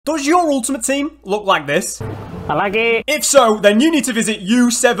Does your ultimate team look like this? I like it. If so, then you need to visit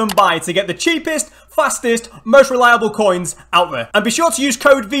U7Buy to get the cheapest, fastest, most reliable coins out there. And be sure to use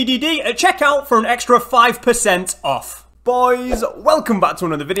code VDD at checkout for an extra 5% off. Boys, welcome back to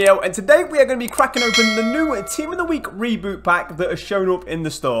another video, and today we are going to be cracking open the new Team of the Week reboot pack that has shown up in the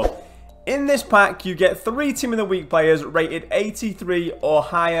store. In this pack, you get 3 Team of the Week players rated 83 or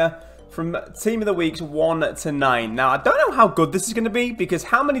higher from Team of the Weeks 1 to 9. Now, I don't know how good this is going to be, because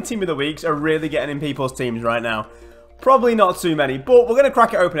how many Team of the Weeks are really getting in people's teams right now? Probably not too many, but we're going to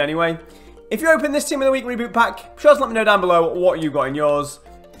crack it open anyway. If you open this Team of the Week reboot pack, be sure to let me know down below what you got in yours.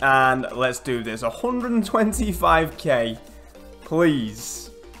 And let's do this. 125k. Please.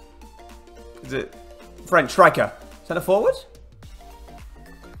 Is it French striker? Centre forward?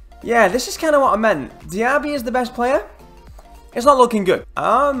 Yeah, this is kind of what I meant. Diaby is the best player? It's not looking good.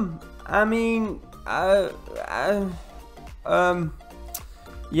 I mean, yeah,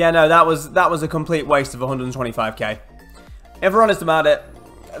 no, that was a complete waste of 125k. If we're honest about it,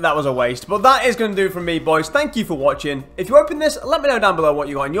 that was a waste. But that is going to do it from me, boys. Thank you for watching. If you open this, let me know down below what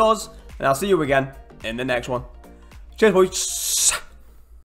you got in yours, and I'll see you again in the next one. Cheers, boys.